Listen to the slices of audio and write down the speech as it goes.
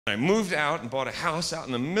I moved out and bought a house out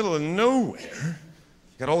in the middle of nowhere.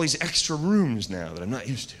 Got all these extra rooms now that I'm not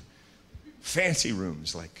used to. Fancy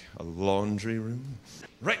rooms, like a laundry room.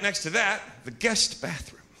 Right next to that, the guest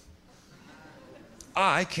bathroom.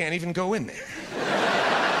 I can't even go in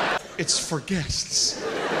there. It's for guests.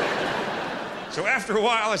 So after a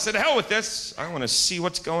while, I said, hell with this. I want to see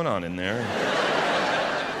what's going on in there.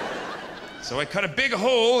 So I cut a big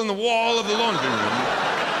hole in the wall of the laundry room.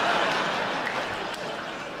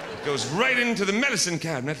 It goes right into the medicine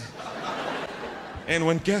cabinet. And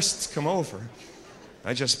when guests come over,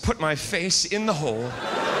 I just put my face in the hole.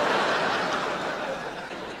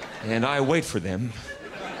 And I wait for them.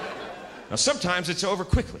 Now, sometimes it's over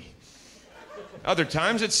quickly. Other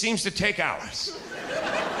times it seems to take hours.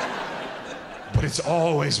 But it's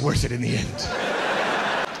always worth it in the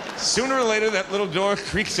end. Sooner or later, that little door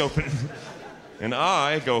creaks open, and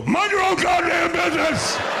I go, mind your own goddamn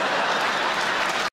business!